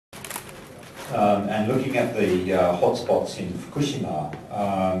And looking at the hotspots in Fukushima,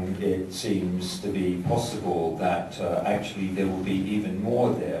 it seems to be possible that actually there will be even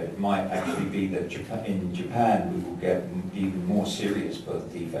more there. It might actually be that in Japan we will get even more serious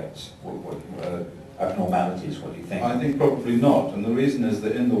birth defects, abnormalities. What do you think? I think probably not, and the reason is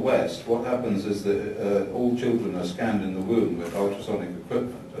that in the West what happens is that all children are scanned in the womb with ultrasonic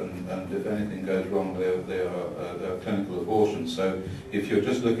equipment, and if anything goes wrong they are clinical abortions. So if you're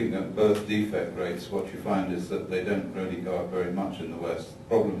just looking at birth defect rates, what you find is that they don't really go up very much in the West. The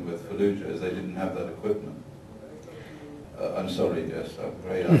problem with Fallujah is they didn't have that equipment. I'm sorry, yes, I'm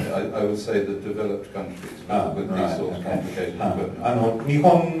afraid. I would say that developed countries with these sorts of complicated equipment.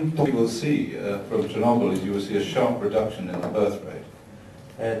 What you will see from Chernobyl is you will see a sharp reduction in the birth rate.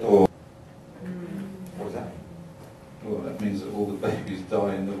 What is that? Well, that means that all the babies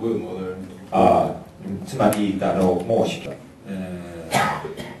die in the womb or they're in つまりもう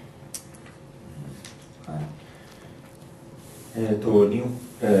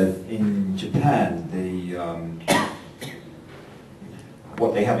in Japan,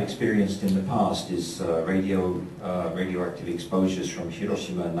 what they have experienced in the past is radioactive exposures from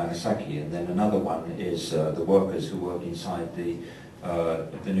Hiroshima and Nagasaki, and then another one is the workers who work inside the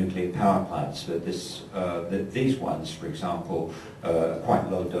nuclear power plants. But these ones, for example, are quite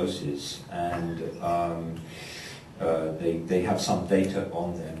low doses, and they have some data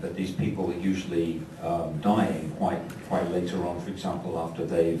on them, but these people are usually dying quite later on, for example, after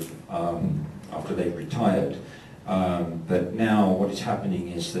they've retired. But now what is happening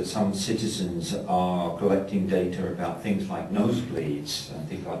is that some citizens are collecting data about things like nosebleeds and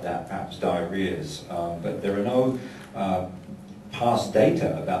things like that, perhaps diarrheas, but there are no past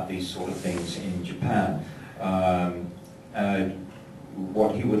data about these sort of things in Japan.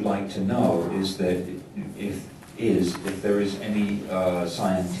 What he would like to know is that if there is any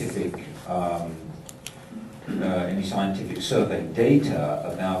scientific survey data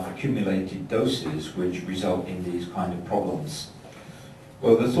about accumulated doses which result in these kind of problems.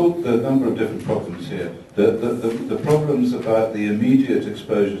 Well, there's a number of different problems here. The problems about the immediate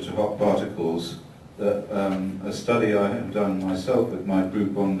exposure to hot particles, a study I have done myself with my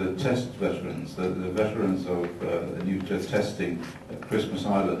group on the test veterans, the veterans of nuclear testing at Christmas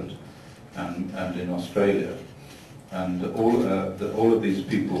Island and in Australia. And all of these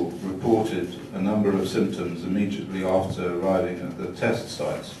people reported a number of symptoms immediately after arriving at the test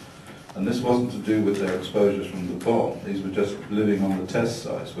sites. And this wasn't to do with their exposures from the bomb. These were just living on the test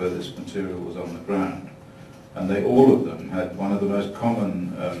sites where this material was on the ground. And all of them had one of the most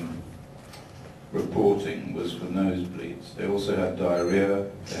common reporting was for nosebleeds. They also had diarrhea,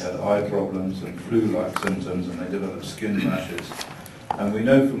 they had eye problems and flu-like symptoms, and they developed skin rashes. And we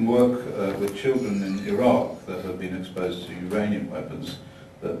know from work with children in Iraq that have been exposed to uranium weapons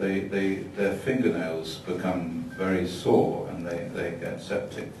that their fingernails become very sore, and they get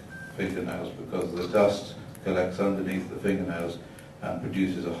septic fingernails because the dust collects underneath the fingernails and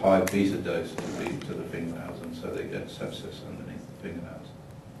produces a high beta dose to the fingernails, and so they get sepsis underneath the fingernails.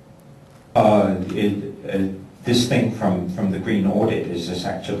 This thing from the Green Audit, is this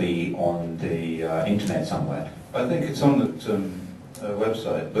actually on the internet somewhere? I think it's on the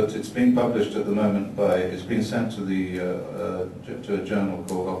website, but it's being published at the moment it's been sent to to a journal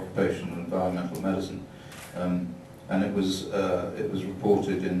called Occupational and Environmental Medicine, and it was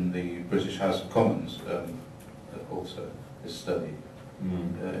reported in the British House of Commons also, this study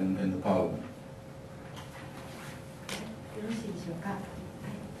in the Parliament.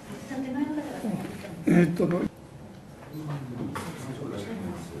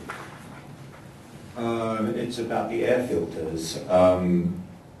 It's about the air filters.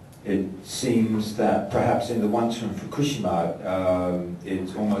 It seems that perhaps in the ones from Fukushima,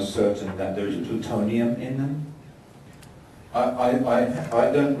 it's almost certain that there is plutonium in them. I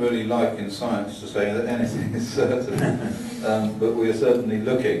don't really like in science to say that anything is certain, but we are certainly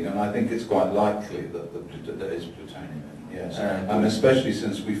looking, and I think it's quite likely that there is plutonium in, yes. And especially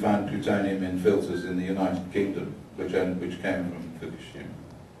since we found plutonium in filters in the United Kingdom, which came from Fukushima.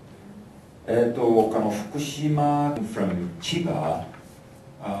 福島 from Chiba,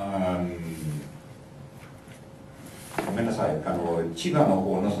 ごめんなさい、千葉の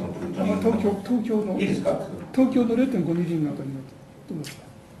方のそのプルトニウムの東京のいいですか？東京の 0.5 ミリの中にどうですか？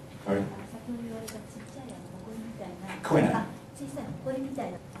あれ？聞こえない。小さい埃みたい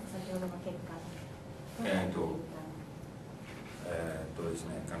な先ほどの結果。です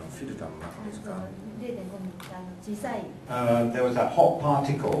ね、フィルターの中ですか？ 0.5 ミリ小さい。There was that hot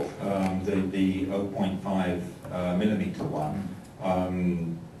particle, the 0.5 millimeter one.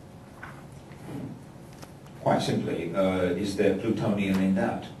 Quite simply, is there plutonium in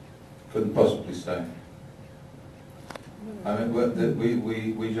that? Couldn't possibly say. I mean,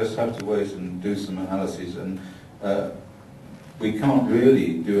 we just have to wait and do some analyses, and we can't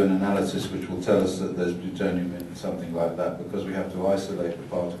really do an analysis which will tell us that there's plutonium in something like that, because we have to isolate the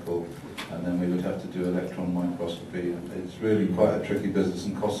particle, and then we would have to do electron microscopy. And it's really quite a tricky business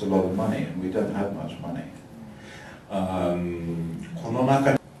and costs a lot of money, and we don't have much money.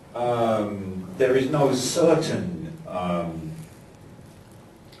 There is no certain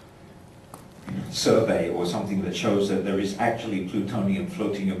survey or something that shows that there is actually plutonium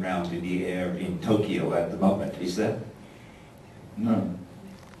floating around in the air in Tokyo at the moment, is there? No.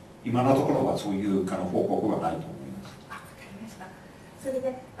 今のところはそういう報告はないと思います。わかりました。それ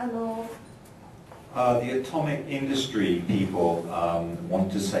でThe atomic industry people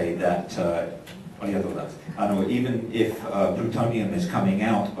want to say that even if plutonium is coming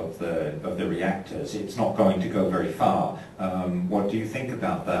out of the reactors, it's not going to go very far. What do you think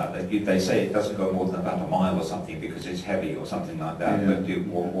about that? They say it doesn't go more than about a mile or something because it's heavy or something like that. Yeah. But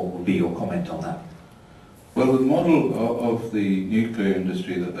what would be your comment on that? Well, the model of the nuclear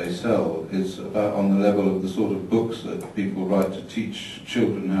industry that they sell is about on the level of the sort of books that people write to teach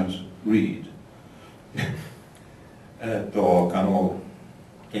children how to read.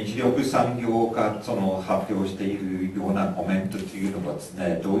 原子力産業が発表しているようなコメントというのはです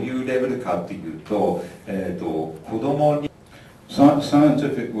ね、どういうレベルかというと、子供に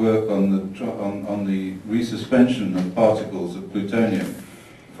Scientific work on the resuspension of particles of plutonium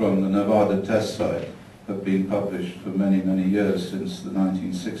from the Nevada test site have been published for many, many years since the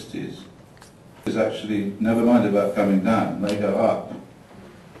 1960s. It's actually, never mind about coming down, they go up.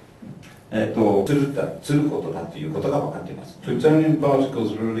 Plutonium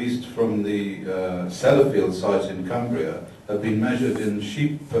particles released from the Sellafield site in Cumbria have been measured in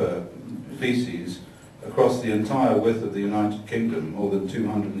sheep feces across the entire width of the United Kingdom, more than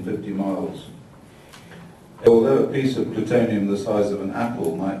 250 miles. Although a piece of plutonium the size of an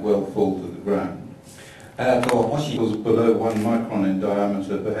apple might well fall to the ground, particles below 1 micron in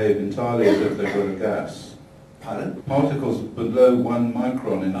diameter behave entirely as if they were a gas. Pardon? Particles below 1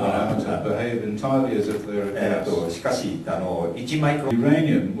 micron in diameter behave entirely as if they're a gas. しかし1マイクロン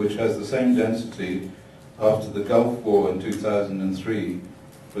Uranium, which has the same density after the Gulf War in 2003,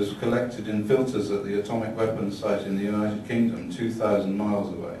 was collected in filters at the atomic weapons site in the United Kingdom, 2,000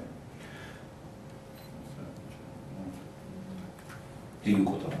 miles away. という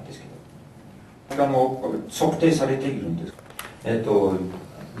ことなんですけど、測定されているんです。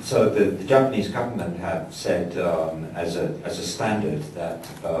So the Japanese government have said as a standard that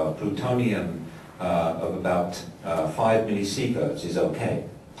plutonium of about 5 millisieverts is okay.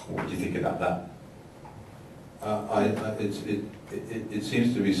 What do you think about that? It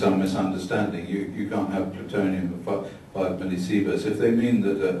seems to be some misunderstanding. You can't have plutonium of 5 millisieverts. If they mean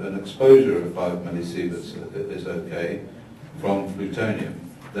that an exposure of 5 millisieverts is okay from plutonium,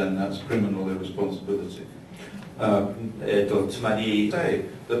 then that's criminal irresponsibility. Say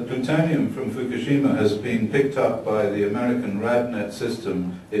that plutonium from Fukushima has been picked up by the American RadNet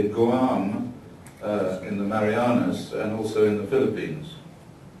system in Guam, in the Marianas, and also in the Philippines.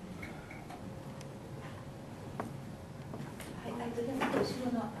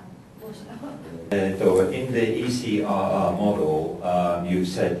 In the ECRR model, you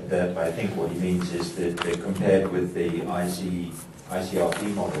said that I think what he means is that compared with the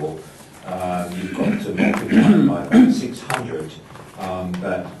ICRP model, you've got to multiply by about 600.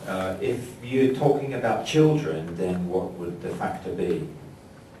 But if you're talking about children, then what would the factor be?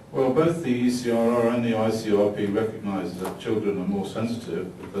 Well, both the ECRR and the ICRP recognise that children are more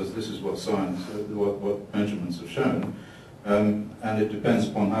sensitive, because this is what science, what measurements have shown, and it depends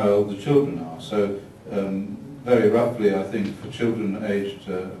upon how old the children are. So, very roughly, I think for children aged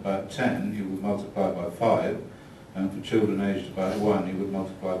about 10, you would multiply by 5, and for children aged about 1, you would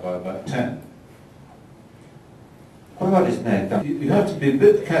multiply by about 10. You have to be a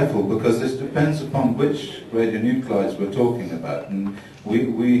bit careful, because this depends upon which radionuclides we're talking about. And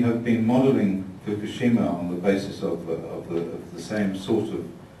we have been modelling Fukushima on the basis of the same sort of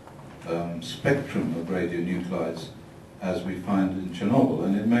spectrum of radionuclides as we find in Chernobyl,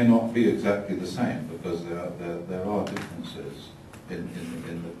 and it may not be exactly the same, because there are differences in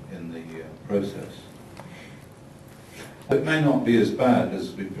the process. It may not be as bad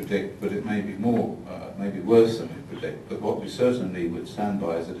as we predict, but it may be maybe worse than we predict. But what we certainly would stand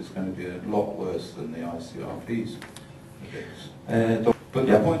by is that it's going to be a lot worse than the ICRPs predicts. But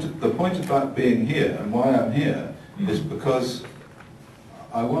the point about being here and why I'm here is because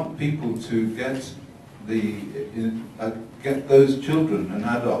I want people to get those children and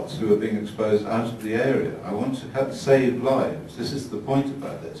adults who are being exposed out of the area. I want to save lives. This is the point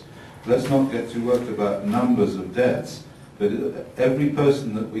about this. let's not get too worked about numbers of deaths, but every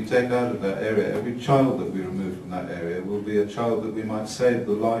person that we take out of that area, every child that we remove from that area will be a child that we might save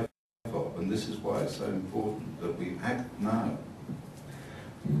the life of, and this is why it's so important that we act now.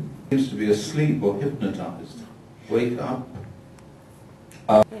 Seems to be asleep or hypnotized. Wake up.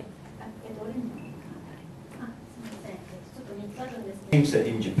 It seems that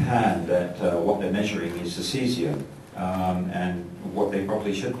in Japan that what they're measuring is the cesium, and what they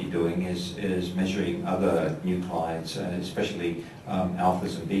probably should be doing is measuring other nuclides, especially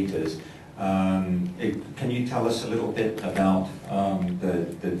alphas and betas. Can you tell us a little bit about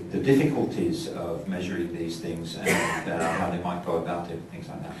the difficulties of measuring these things and how they might go about it, things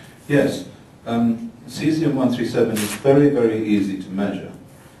like that? Yes. Cesium-137 is very, very easy to measure.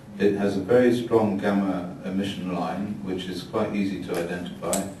 It has a very strong gamma emission line, which is quite easy to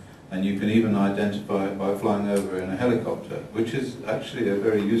identify, and you can even identify it by flying over in a helicopter, which is actually a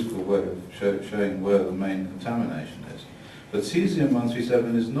very useful way of showing where the main contamination is. But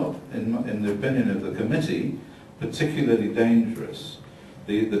cesium-137 is not, in the opinion of the committee, particularly dangerous.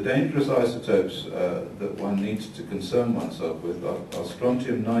 The dangerous isotopes that one needs to concern oneself with are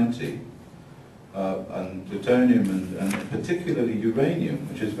strontium-90, and plutonium and particularly uranium,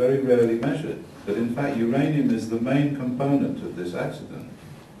 which is very rarely measured. But in fact, uranium is the main component of this accident.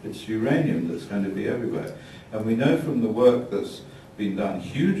 It's uranium that's going to be everywhere. And we know from the work that's been done,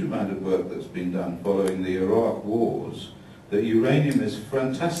 huge amount of work that's been done following the Iraq wars, that uranium is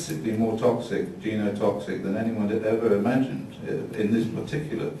fantastically more toxic, genotoxic, than anyone had ever imagined in this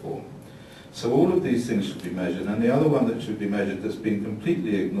particular form. So all of these things should be measured, and the other one that should be measured that's been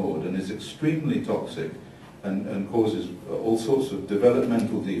completely ignored and is extremely toxic and causes all sorts of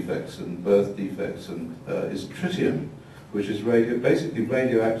developmental defects and birth defects and is tritium, which is basically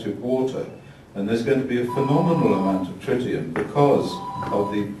radioactive water. And there's going to be a phenomenal amount of tritium because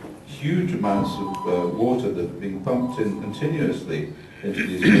of the huge amounts of water that are being pumped in continuously into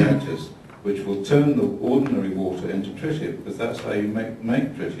these reactors, which will turn the ordinary water into tritium, because that's how you make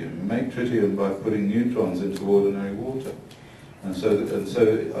tritium. You make tritium by putting neutrons into ordinary water. And so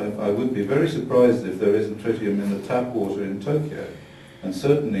I would be very surprised if there isn't tritium in the tap water in Tokyo, and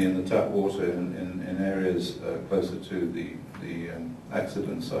certainly in the tap water in areas closer to the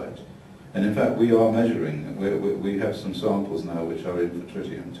accident site. And in fact, we are measuring. We have some samples now which are in for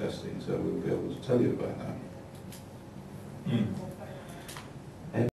tritium testing, so we'll be able to tell you about that.